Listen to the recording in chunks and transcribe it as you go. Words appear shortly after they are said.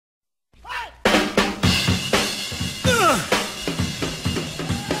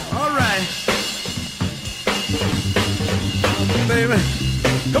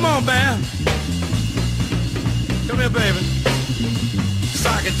Come on, band. Come here, baby.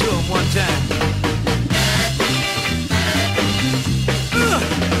 Sock it to him one time.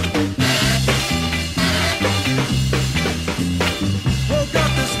 Woke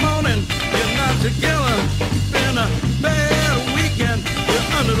up this morning, you're not together. Been a bad weekend, you're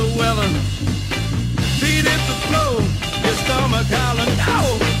under the weather. Feet hit the floor, your stomach howling.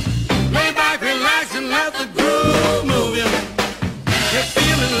 No! Lay back, relax, and let the groove move you. You're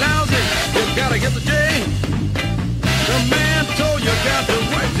feeling lousy, you gotta get the day. The man told you got to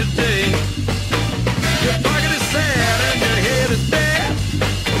work today. Your pocket is sad and your head is bad.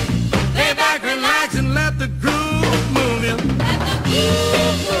 Lay back, relax, and let the groove move you. Let the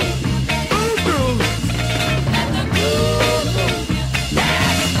groove move you. Groove, groove. Let the groove move you.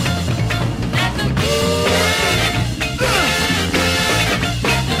 Yes. Let the groove move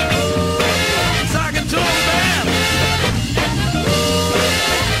you. Sock it to 'em, man.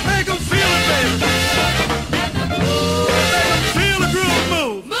 Make 'em feel it, baby. Make 'em feel the groove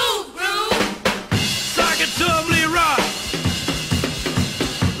move. Move, groove. Sock it to 'em, Lee Rock.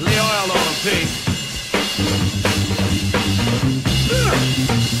 Lay oil on 'em, Pete.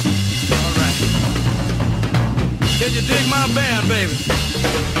 All right. Can you dig my band, baby?